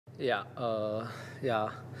Yeah, yeah,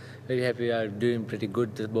 very happy. We are doing pretty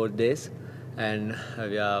good both days, and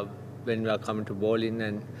we are when we are coming to bowling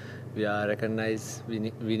and we are recognized. We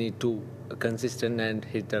need to consistent and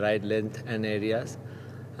hit the right length and areas.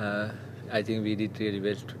 Uh, I think we did really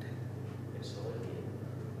well today. Absolutely.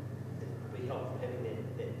 We help having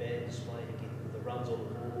that bad display to get the runs on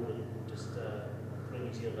the board and just putting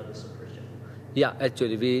New Zealand under some pressure. Yeah,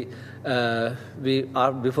 actually, we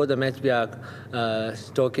are before the match we are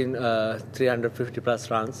stoking 350 plus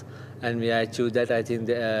runs, and we achieved that. I think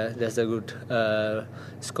that's a good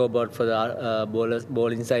scoreboard for the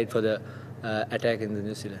bowling side for the attack in the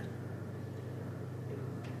New Zealand.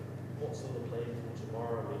 What's the plan for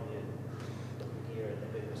tomorrow? I mean, you're looking here at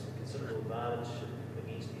a considerable advantage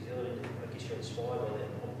against New Zealand. I guess you're inspired by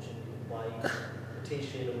that opportunity to play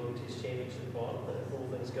potentially in a World Test Championship final. If all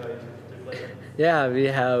things go to plan. Yeah, we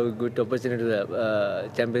have a good opportunity to the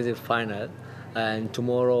championship final, and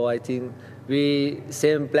tomorrow I think we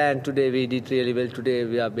same plan today. We did really well today.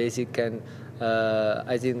 We are basic, and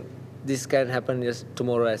I think this can happen just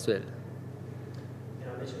tomorrow as well.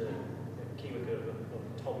 I mentioned a key wicket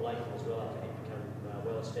of Tom Latham as well after he become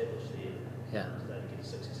well established there. Yeah. So to get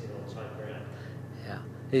 67 on his home ground. Yeah,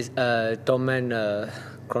 his Tom and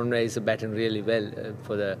Conway is batting really well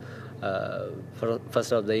for the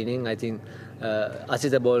first of the inning. I think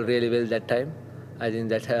assist the ball really well that time. I think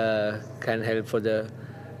that can help for the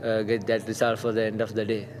get that result for the end of the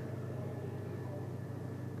day.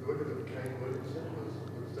 The wicket of Kane Williamson,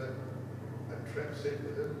 was that a trap set for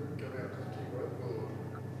him come out to keep rope or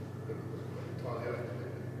it was entirely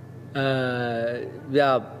unexpected?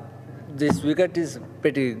 Yeah, this wicket is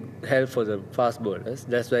pretty helpful for the fast bowlers.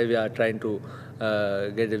 That's why we are trying to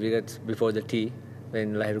get the wickets before the tee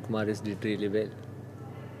when Lahiri Kumaris did really well.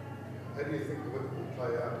 How do you think the wicket will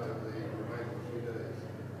play out over the remaining few days?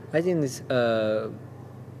 I think it's a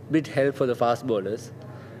bit help for the fast bowlers,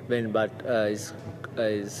 but is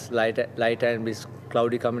light and is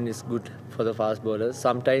cloudy coming is good for the fast bowlers.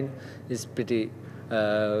 Sometimes it's pretty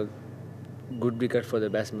good wicket for the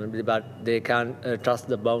batsmen, but they can't trust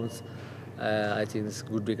the bounce. I think it's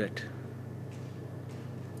good wicket.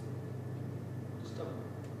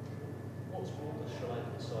 What's brought the Sri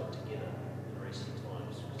Lankan side together in recent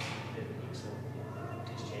times? They've had an excellent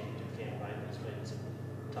Test Championship campaign. There's been some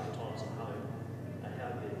tough times at home. How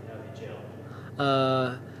have you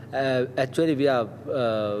gelled? Actually, we are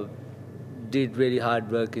did really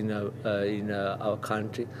hard work in our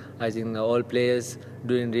country. I think all players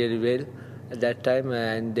doing really well at that time,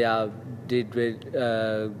 and they did very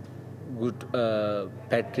good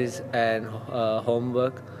practice and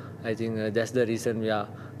homework. I think that's the reason we are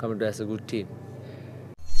coming to as a good team.